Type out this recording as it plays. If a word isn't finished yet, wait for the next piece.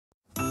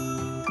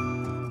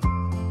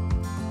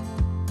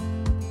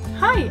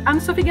Hi, I'm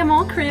Sophie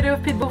Gamand, creator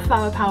of Pitbull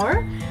Flower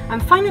Power. I'm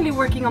finally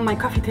working on my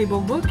coffee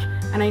table book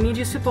and I need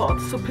your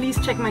support, so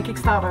please check my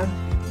Kickstarter.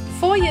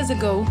 4 years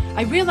ago,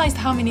 I realized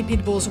how many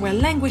pit bulls were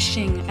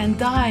languishing and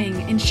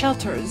dying in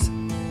shelters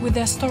with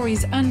their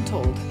stories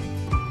untold.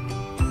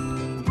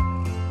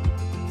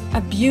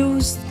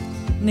 Abused,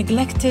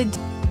 neglected,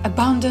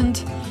 abandoned,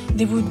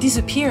 they would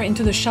disappear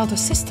into the shelter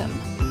system.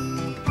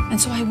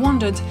 And so I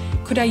wondered,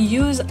 could I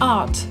use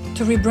art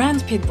to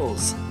rebrand pit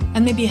bulls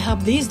and maybe help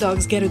these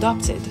dogs get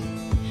adopted?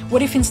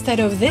 What if instead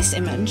of this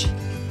image,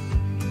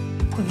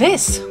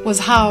 this was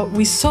how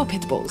we saw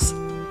pit bulls?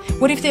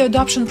 What if the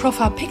adoption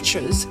profile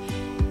pictures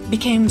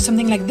became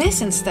something like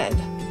this instead?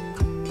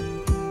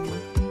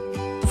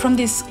 From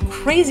this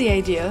crazy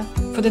idea,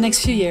 for the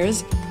next few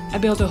years, I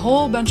built a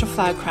whole bunch of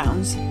flower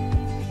crowns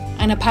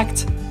and I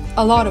packed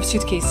a lot of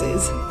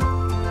suitcases.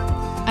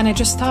 And I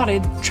just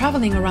started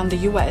traveling around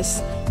the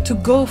US to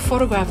go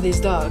photograph these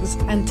dogs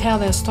and tell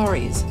their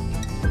stories.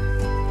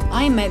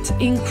 I met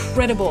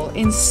incredible,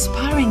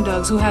 inspiring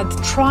dogs who had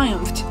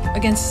triumphed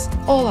against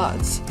all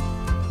odds.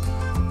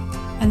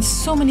 And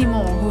so many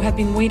more who had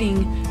been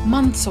waiting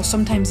months or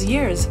sometimes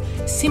years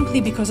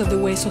simply because of the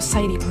way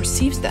society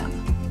perceives them.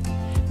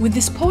 With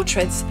these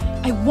portraits,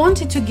 I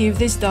wanted to give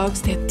these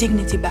dogs their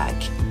dignity back,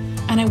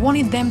 and I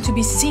wanted them to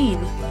be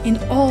seen in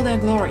all their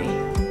glory.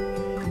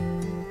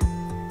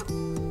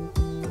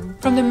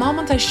 From the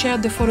moment I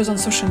shared the photos on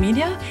social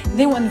media,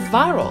 they went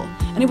viral,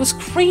 and it was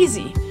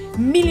crazy.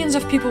 Millions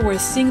of people were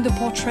seeing the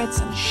portraits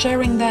and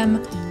sharing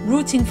them,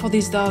 rooting for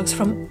these dogs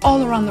from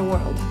all around the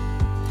world.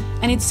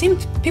 And it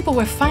seemed people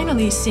were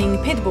finally seeing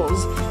pit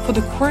bulls for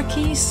the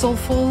quirky,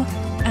 soulful,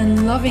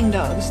 and loving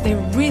dogs they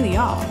really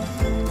are.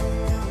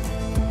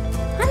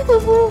 Hi,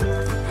 Boo-Boo!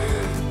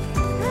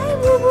 Hi,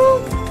 Boo-Boo!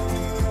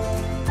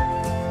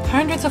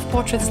 Hundreds of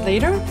portraits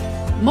later,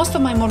 most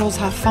of my models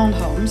have found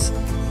homes.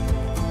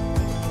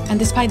 And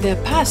despite their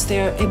past, they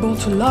are able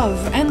to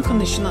love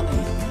unconditionally.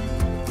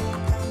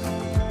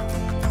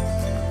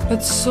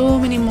 But so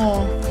many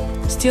more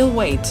still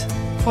wait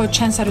for a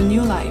chance at a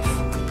new life.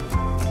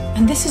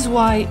 And this is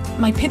why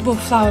my Pitbull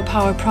Flower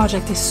Power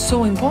project is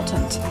so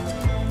important.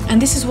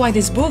 And this is why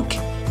this book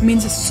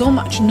means so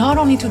much, not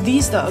only to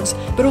these dogs,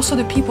 but also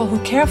the people who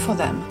care for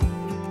them.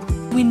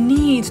 We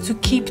need to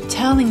keep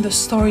telling the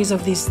stories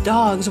of these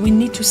dogs. We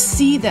need to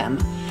see them,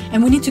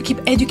 and we need to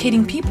keep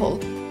educating people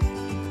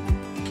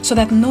so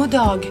that no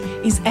dog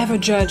is ever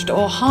judged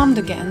or harmed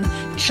again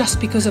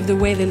just because of the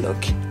way they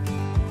look.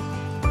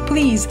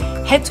 Please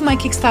head to my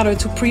Kickstarter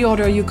to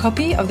pre-order your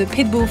copy of the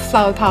Pitbull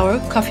Flower Power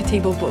Coffee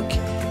Table book.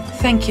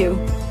 Thank you.